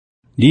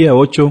Día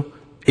 8.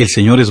 El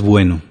Señor es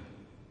bueno.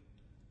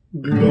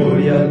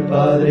 Gloria al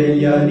Padre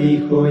y al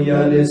Hijo y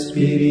al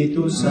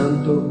Espíritu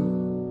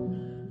Santo,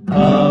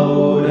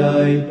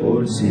 ahora y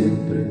por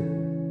siempre.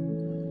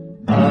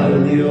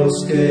 Al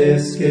Dios que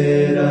es,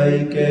 que era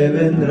y que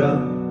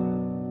vendrá,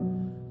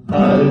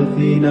 al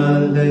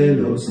final de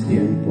los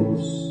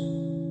tiempos.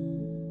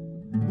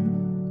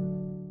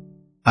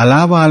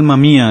 Alaba, alma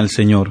mía, al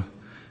Señor.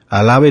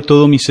 Alabe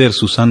todo mi ser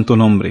su santo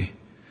nombre.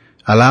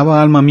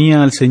 Alaba, alma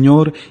mía, al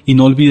Señor, y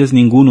no olvides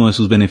ninguno de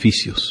sus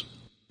beneficios.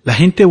 La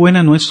gente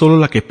buena no es solo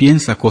la que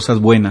piensa cosas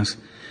buenas,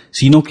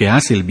 sino que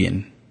hace el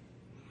bien.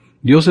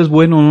 Dios es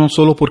bueno no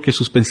solo porque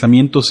sus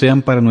pensamientos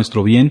sean para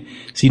nuestro bien,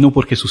 sino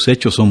porque sus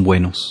hechos son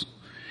buenos.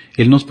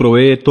 Él nos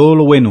provee todo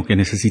lo bueno que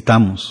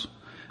necesitamos: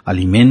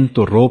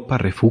 alimento, ropa,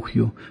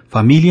 refugio,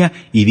 familia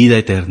y vida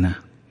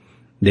eterna.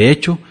 De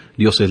hecho,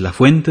 Dios es la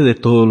fuente de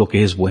todo lo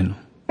que es bueno.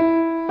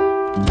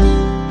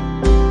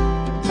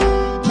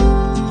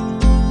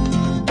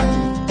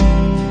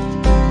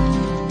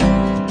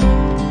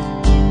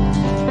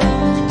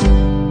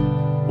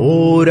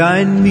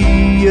 Ora en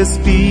mí,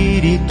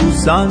 Espíritu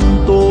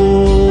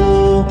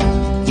Santo,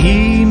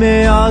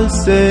 guíame al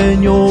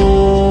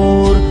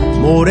Señor.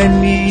 Mora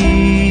en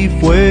mí,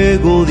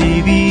 fuego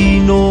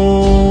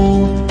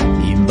divino,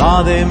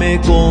 invádeme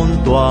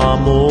con tu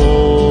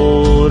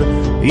amor.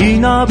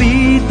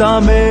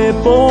 Inhabítame,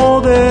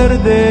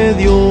 poder de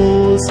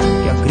Dios,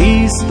 que a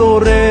Cristo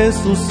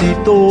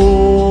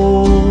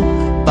resucitó.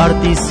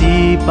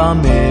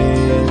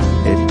 Particípame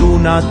de tu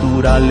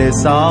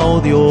naturaleza,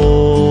 oh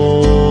Dios.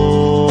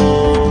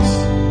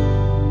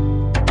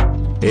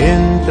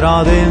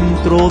 Entra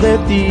dentro de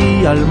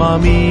ti, alma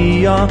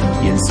mía,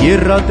 y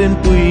enciérrate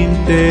en tu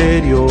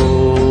interior.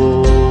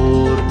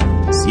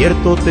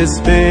 Cierto te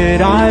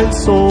espera el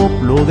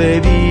soplo de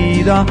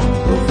vida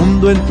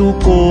profundo en tu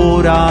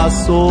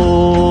corazón.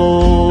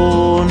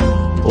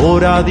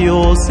 Ora a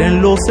Dios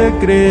en lo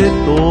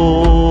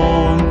secreto,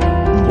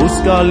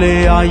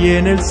 búscale ahí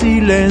en el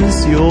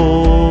silencio.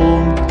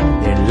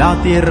 En la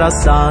tierra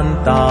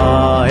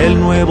santa, el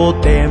nuevo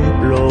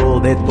templo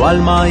de tu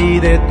alma y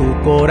de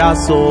tu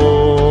corazón.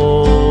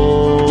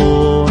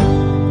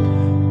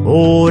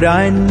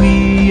 Ora en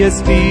mí,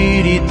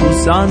 Espíritu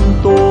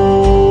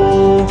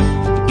Santo,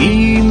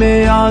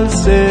 guíame al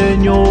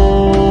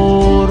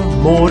Señor.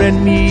 Mora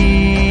en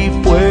mí,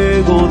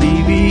 fuego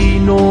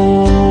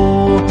divino,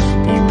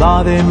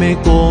 invádeme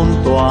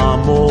con tu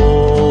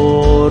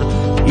amor.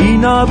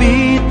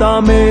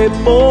 Inhabítame,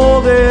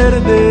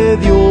 poder de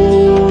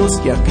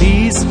Dios, que a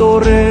Cristo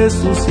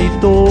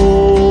resucitó.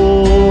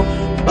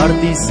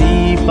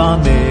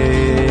 Particípame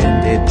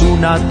de tu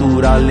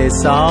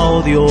naturaleza,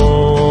 oh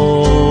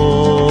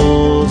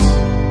Dios.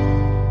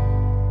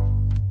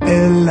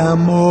 El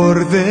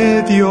amor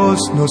de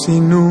Dios nos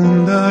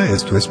inunda,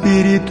 es tu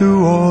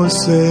espíritu, oh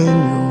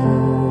Señor.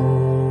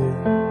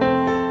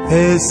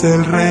 Es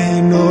el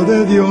reino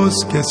de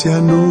Dios que se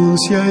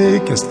anuncia y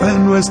que está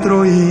en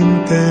nuestro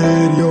interior.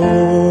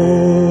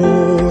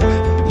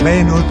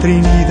 Ven, oh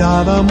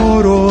Trinidad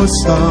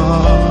amorosa,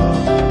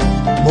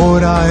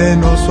 mora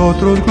en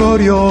nosotros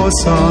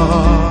gloriosa.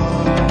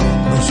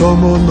 No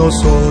somos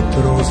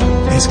nosotros,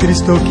 es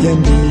Cristo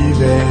quien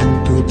vive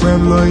en tu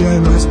pueblo y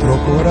en nuestro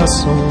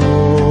corazón.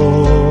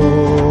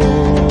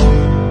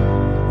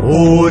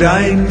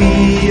 Ora en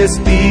mí,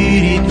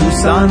 Espíritu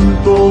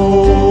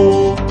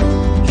Santo,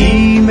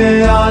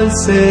 guíame al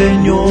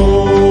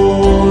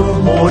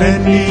Señor. Mora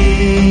en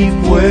mí,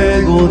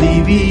 fuego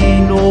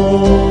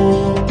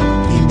divino,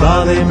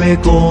 invádeme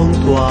con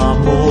tu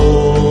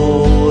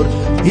amor.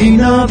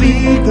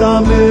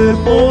 Inhabítame,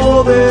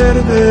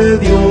 poder de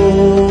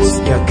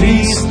Dios, que a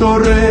Cristo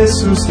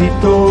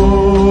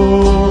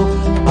resucitó.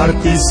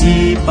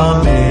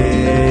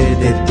 Particípame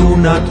de tu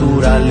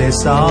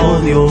naturaleza,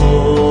 oh Dios.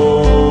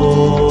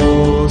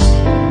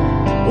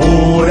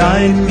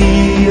 Ora en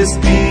mí,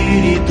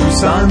 Espíritu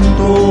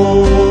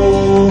Santo,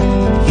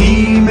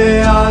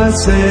 guíame al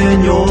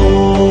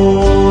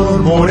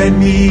Señor. Mora en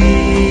mí,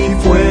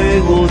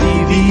 fuego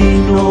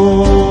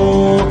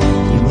divino,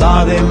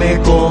 invádeme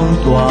con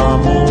tu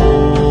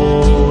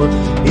amor.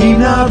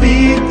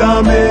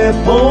 Inhabítame,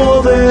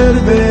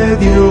 poder de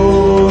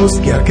Dios,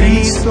 que a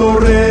Cristo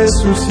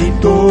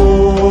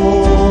resucitó.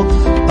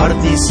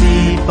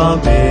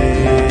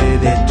 Particípame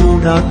de tu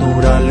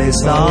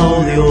naturaleza,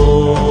 oh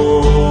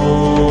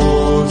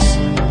Dios.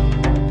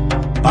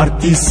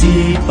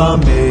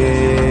 Particípame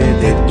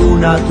de tu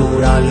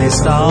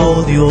naturaleza,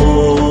 oh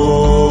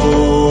Dios.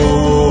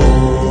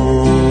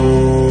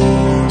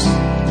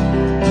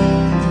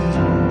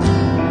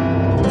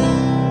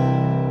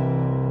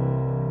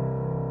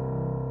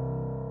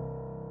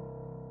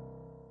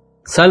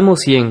 Salmo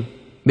 100.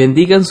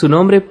 Bendigan su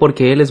nombre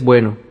porque Él es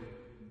bueno.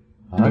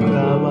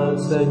 Aclama al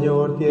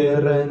Señor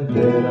tierra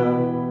entera,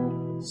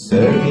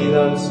 servid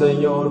al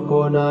Señor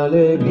con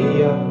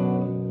alegría,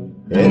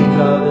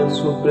 entrad en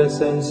su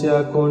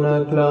presencia con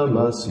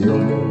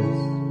aclamaciones.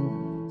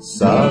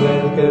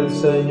 Saben que el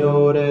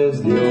Señor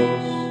es Dios,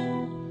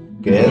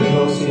 que Él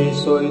nos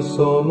hizo y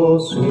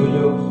somos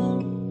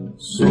suyos,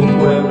 su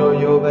pueblo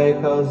y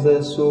ovejas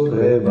de su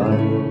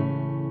rebaño.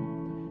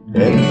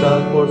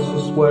 Entrad por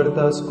sus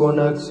puertas con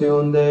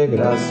acción de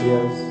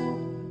gracias,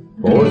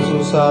 por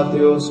sus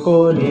atrios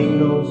con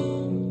himnos,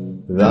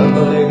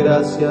 dándole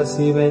gracias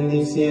y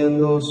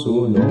bendiciendo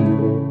su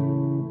nombre.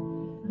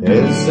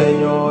 El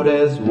Señor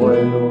es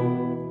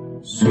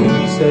bueno, su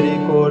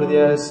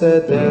misericordia es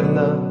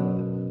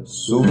eterna,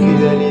 su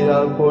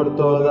fidelidad por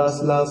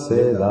todas las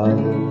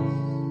edades.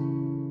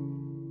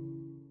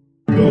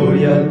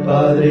 Gloria al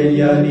Padre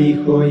y al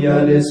Hijo y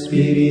al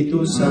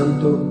Espíritu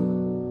Santo,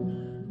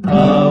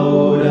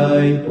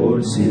 ahora y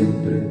por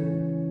siempre.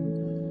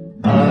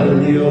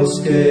 Al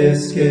Dios que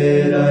es,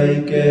 que era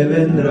y que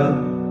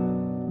vendrá,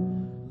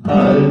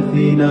 al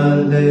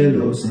final de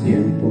los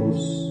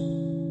tiempos.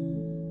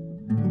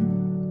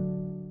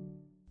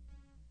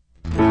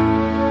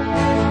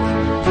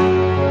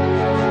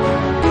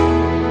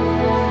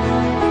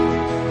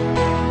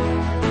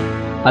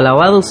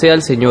 Alabado sea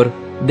el Señor,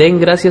 den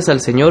gracias al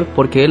Señor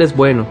porque Él es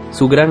bueno,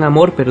 su gran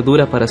amor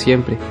perdura para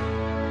siempre,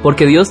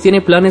 porque Dios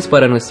tiene planes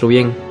para nuestro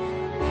bien.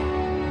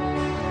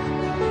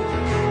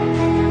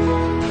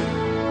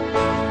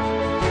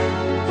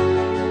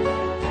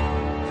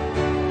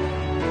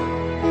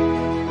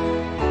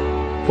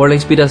 Por la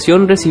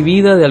inspiración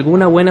recibida de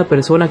alguna buena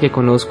persona que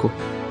conozco.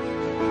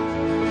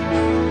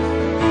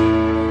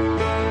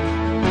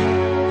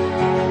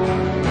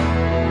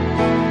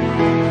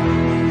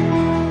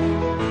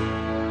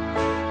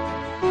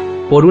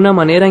 Por una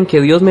manera en que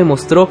Dios me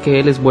mostró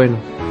que Él es bueno.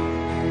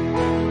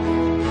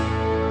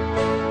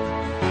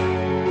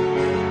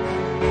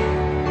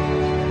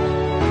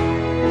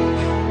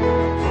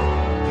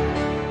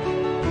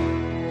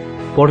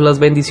 Por las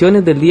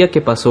bendiciones del día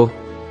que pasó.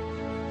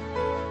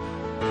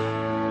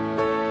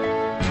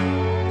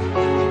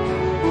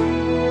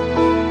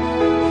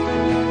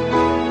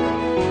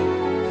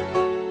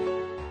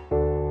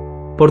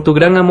 Por tu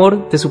gran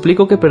amor, te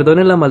suplico que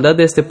perdones la maldad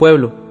de este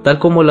pueblo, tal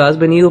como la has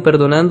venido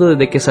perdonando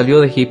desde que salió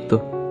de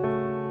Egipto.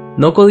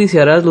 No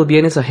codiciarás los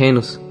bienes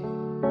ajenos.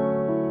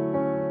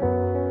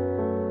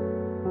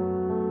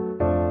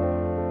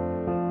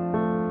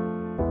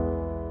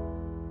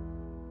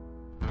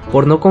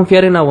 Por no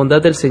confiar en la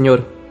bondad del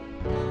Señor.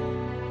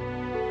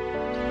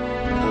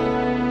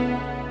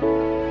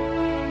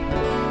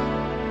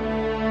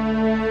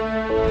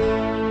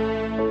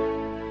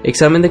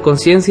 Examen de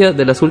conciencia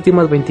de las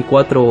últimas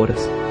 24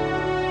 horas.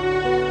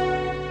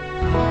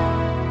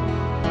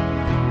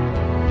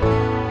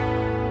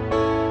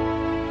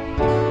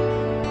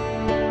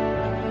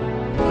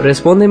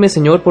 Respóndeme,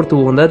 Señor, por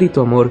tu bondad y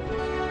tu amor.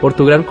 Por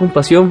tu gran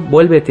compasión,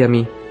 vuélvete a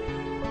mí.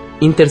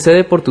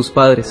 Intercede por tus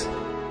padres.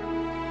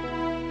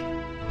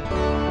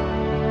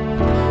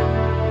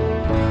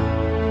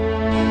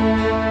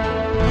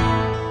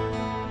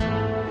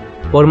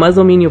 Por más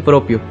dominio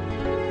propio.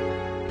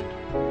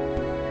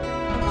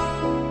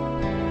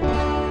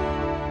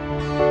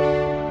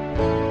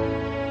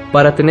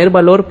 Para tener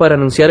valor para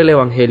anunciar el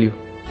Evangelio.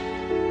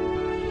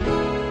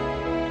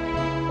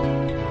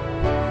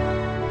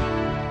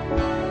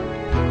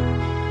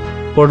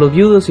 Por los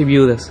viudos y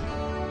viudas.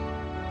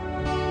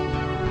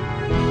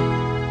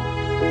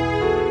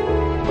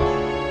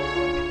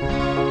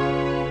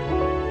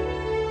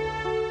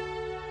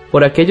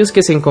 Por aquellos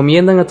que se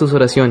encomiendan a tus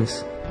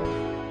oraciones.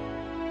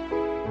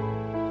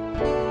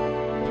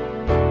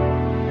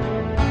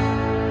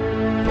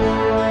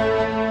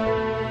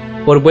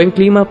 Por buen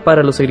clima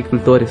para los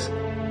agricultores.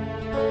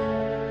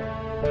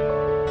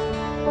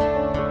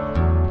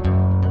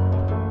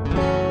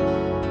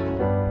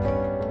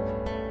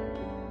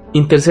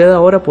 Interceda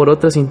ahora por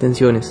otras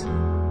intenciones.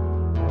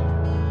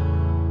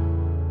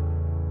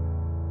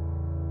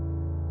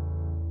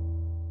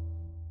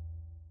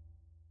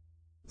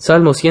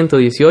 Salmo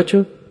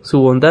 118. Su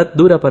bondad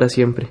dura para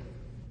siempre.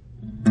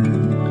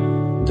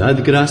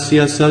 Dad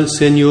gracias al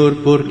Señor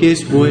porque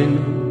es bueno,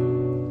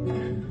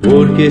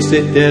 porque es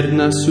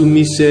eterna su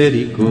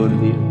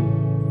misericordia.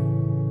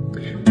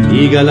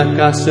 Diga la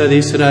casa de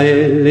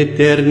Israel,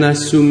 eterna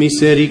es su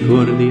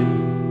misericordia.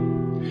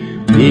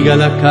 Diga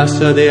la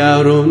casa de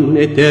Aarón,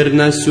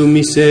 eterna es su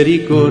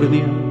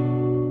misericordia.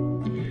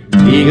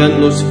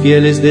 Digan los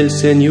fieles del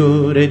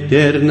Señor,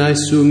 eterna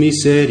es su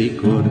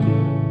misericordia.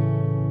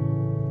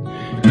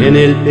 En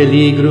el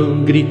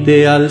peligro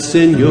grité al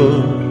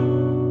Señor,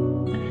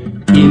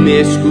 y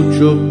me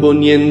escuchó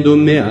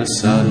poniéndome a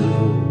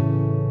salvo.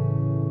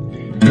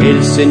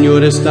 El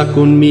Señor está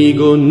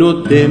conmigo,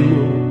 no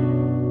temo.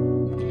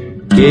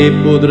 ¿Qué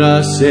podrá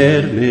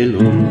hacerme el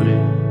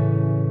hombre?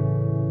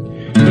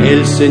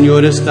 El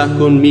Señor está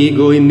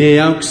conmigo y me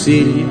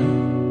auxilia.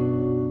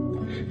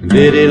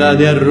 Veré la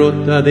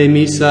derrota de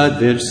mis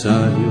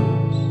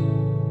adversarios.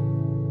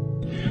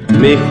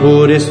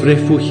 Mejor es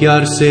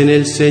refugiarse en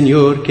el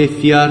Señor que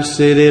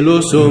fiarse de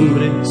los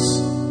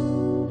hombres.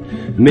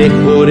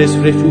 Mejor es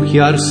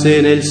refugiarse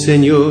en el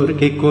Señor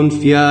que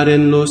confiar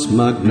en los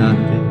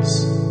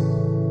magnates.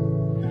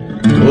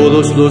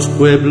 Todos los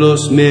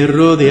pueblos me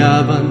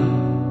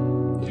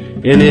rodeaban,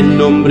 en el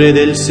nombre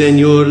del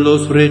Señor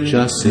los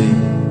rechacé.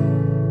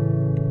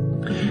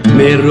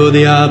 Me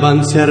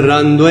rodeaban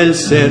cerrando el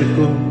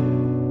cerco,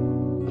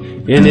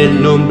 en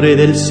el nombre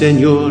del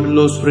Señor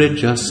los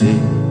rechacé.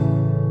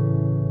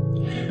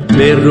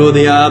 Me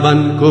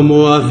rodeaban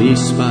como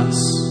avispas,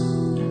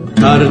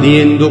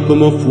 ardiendo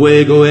como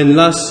fuego en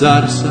las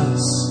zarzas.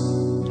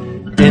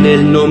 En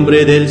el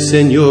nombre del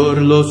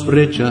Señor los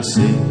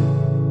rechacé.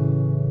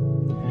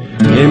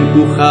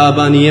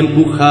 Empujaban y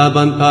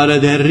empujaban para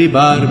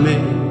derribarme,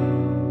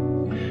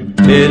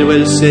 pero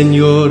el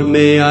Señor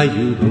me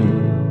ayudó.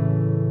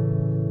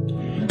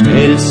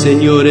 El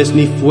Señor es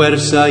mi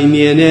fuerza y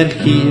mi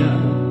energía.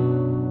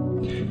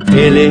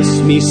 Él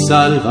es mi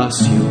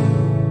salvación.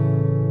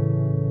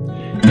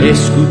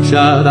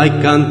 Escuchad, hay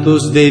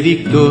cantos de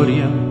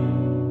victoria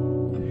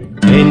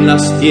en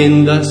las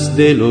tiendas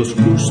de los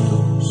justos.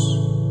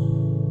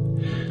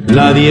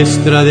 La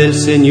diestra del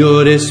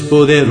Señor es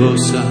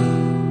poderosa,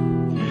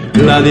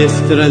 la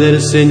diestra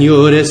del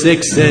Señor es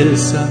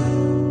excelsa,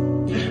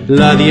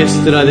 la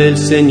diestra del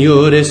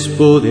Señor es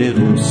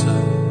poderosa.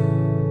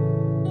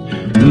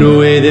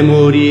 No he de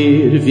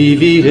morir,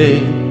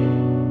 viviré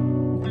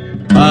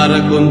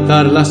para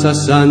contar las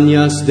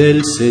hazañas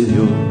del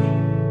Señor.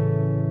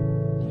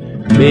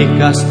 Me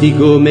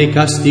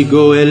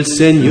castigó el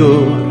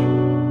Señor,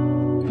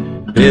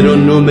 pero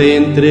no me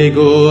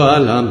entregó a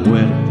la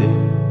muerte.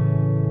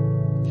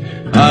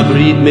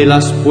 Abridme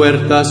las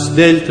puertas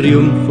del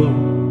triunfo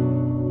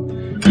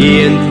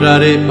y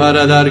entraré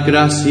para dar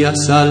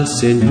gracias al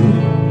Señor.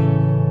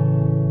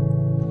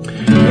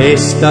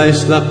 Esta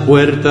es la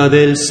puerta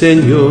del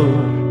Señor,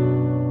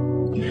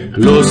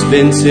 los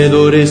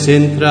vencedores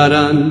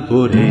entrarán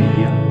por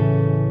ella.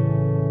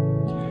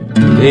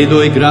 Te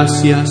doy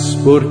gracias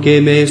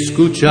porque me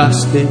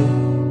escuchaste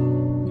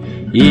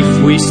y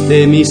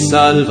fuiste mi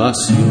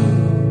salvación.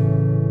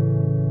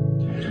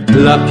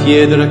 La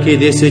piedra que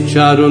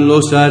desecharon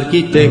los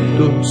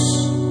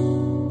arquitectos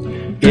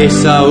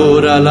es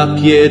ahora la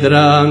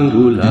piedra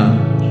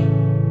angular.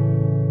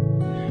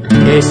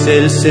 Es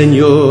el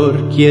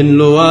Señor quien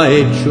lo ha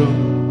hecho,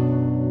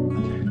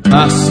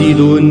 ha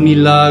sido un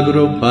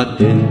milagro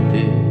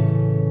patente.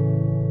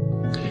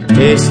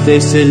 Este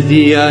es el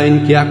día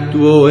en que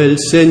actuó el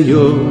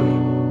Señor,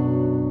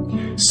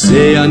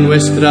 sea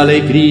nuestra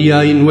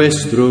alegría y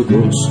nuestro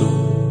gozo.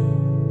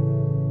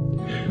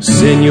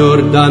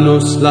 Señor,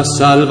 danos la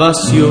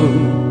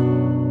salvación,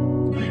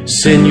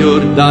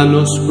 Señor,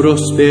 danos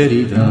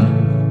prosperidad.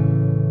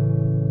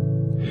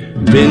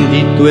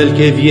 Bendito el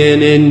que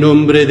viene en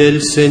nombre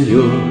del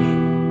Señor.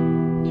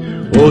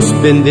 Os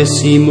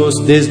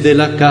bendecimos desde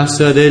la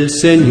casa del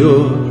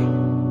Señor.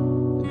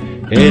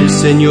 El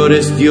Señor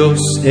es Dios,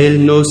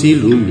 Él nos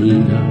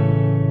ilumina.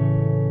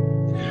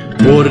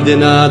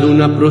 Ordenad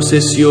una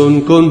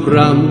procesión con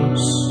ramos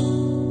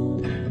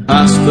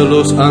hasta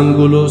los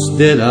ángulos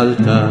del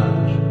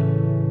altar.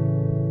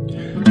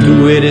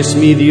 Tú eres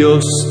mi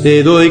Dios,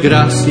 te doy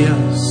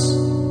gracias.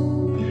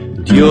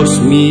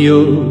 Dios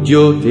mío,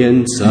 yo te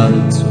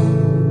ensalzo.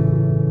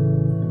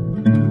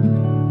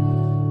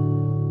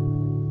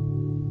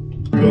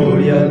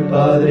 Gloria al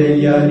Padre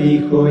y al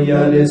Hijo y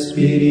al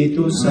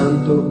Espíritu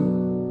Santo,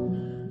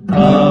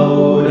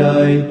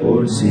 ahora y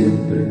por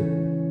siempre.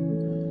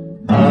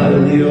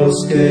 Al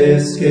Dios que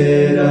es,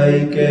 que era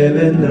y que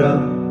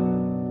vendrá,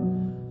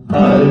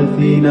 al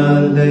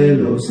final de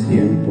los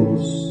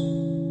tiempos.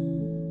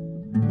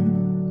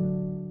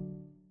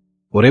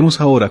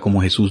 Oremos ahora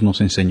como Jesús nos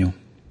enseñó.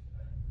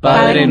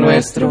 Padre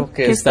nuestro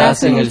que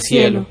estás en el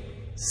cielo,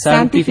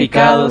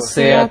 santificado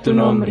sea tu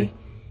nombre.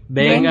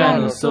 Venga a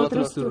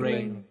nosotros tu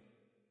reino.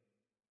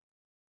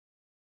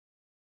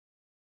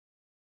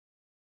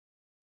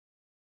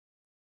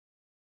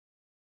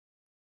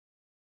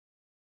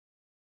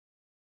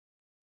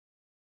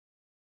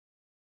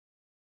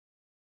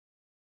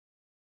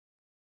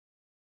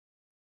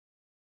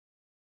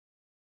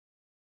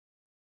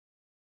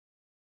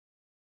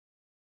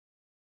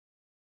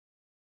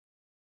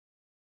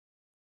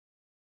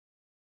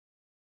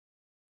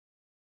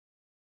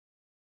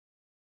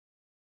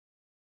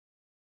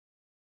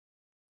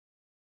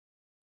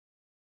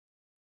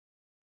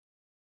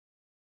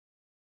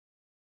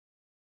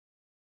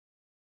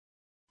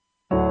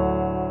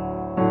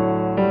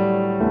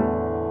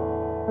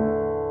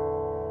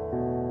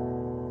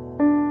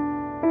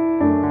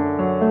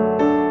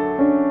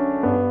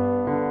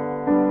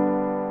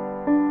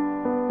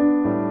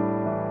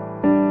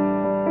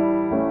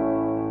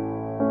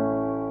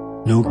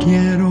 No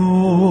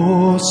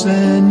quiero,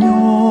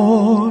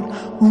 Señor,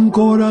 un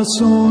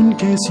corazón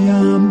que sea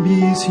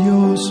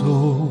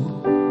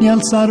ambicioso, ni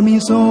alzar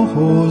mis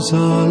ojos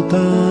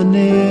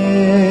altaneros.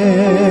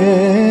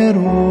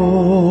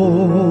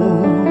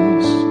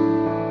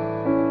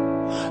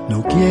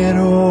 No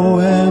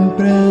quiero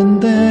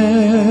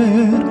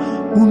emprender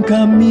un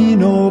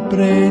camino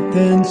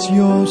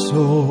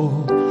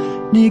pretencioso,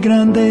 ni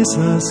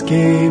grandezas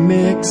que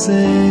me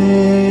excedan.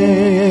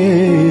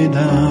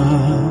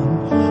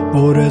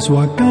 Por eso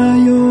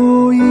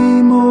acallo y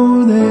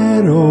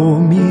modero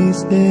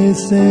mis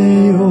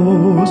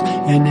deseos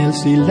en el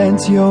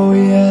silencio y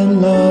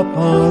en la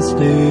paz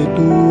de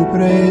tu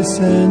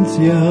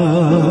presencia,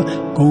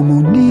 como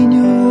un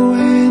niño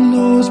en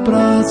los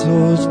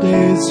brazos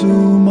de su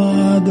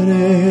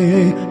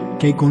madre,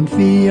 que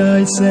confía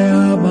y se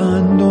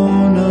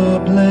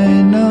abandona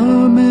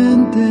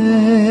plenamente.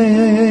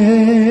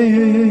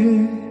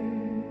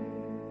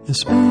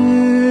 Espera,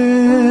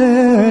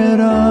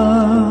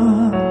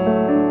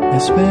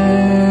 espera,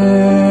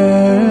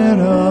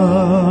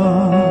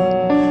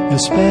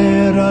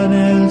 espera en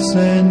el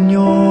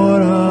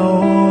Señor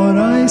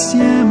ahora y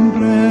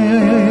siempre.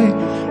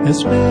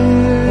 Espera,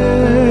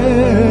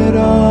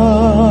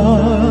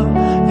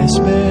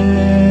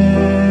 espera,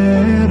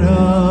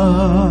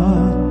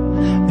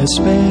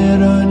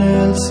 espera en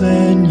el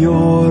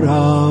Señor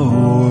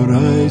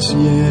ahora y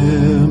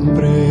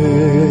siempre.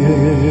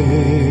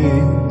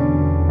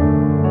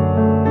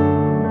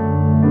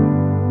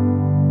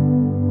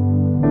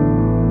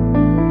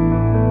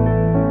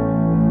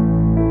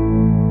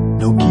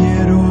 No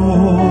quiero,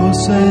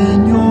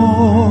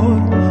 Señor,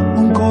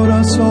 un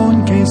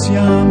corazón que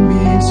sea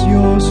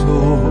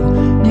ambicioso,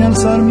 ni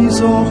alzar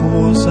mis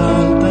ojos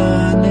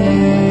altaneros.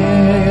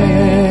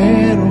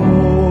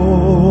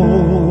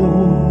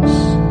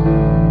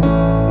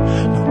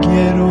 No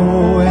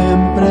quiero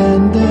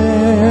emprender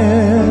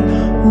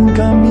un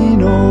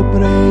camino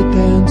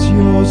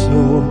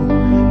pretencioso,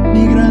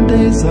 ni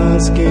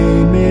grandezas que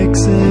me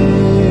excedan.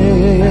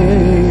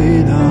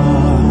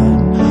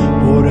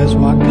 Por eso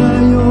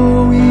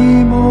acallo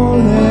y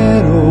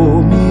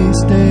modero mis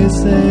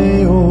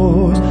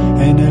deseos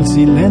en el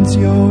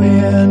silencio y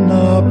en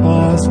la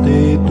paz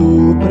de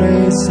tu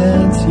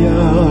presencia,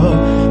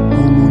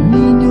 como un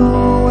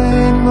niño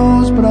en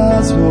los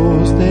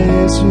brazos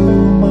de su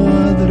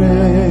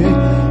madre,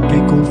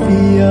 que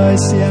confía y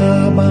se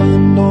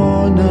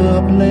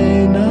abandona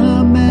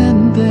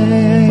plenamente.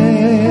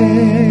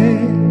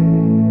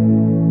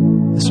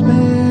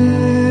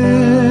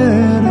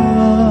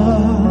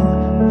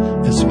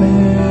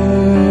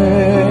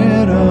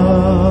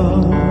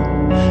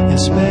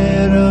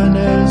 Espera en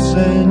el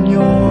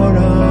Señor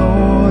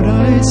ahora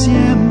y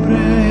siempre.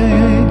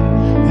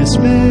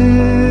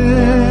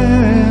 Espera,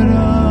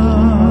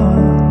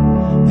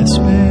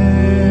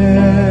 espera,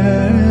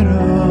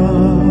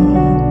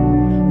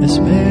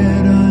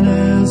 espera en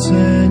el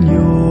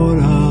Señor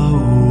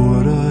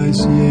ahora y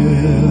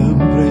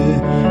siempre.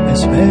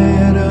 Espera.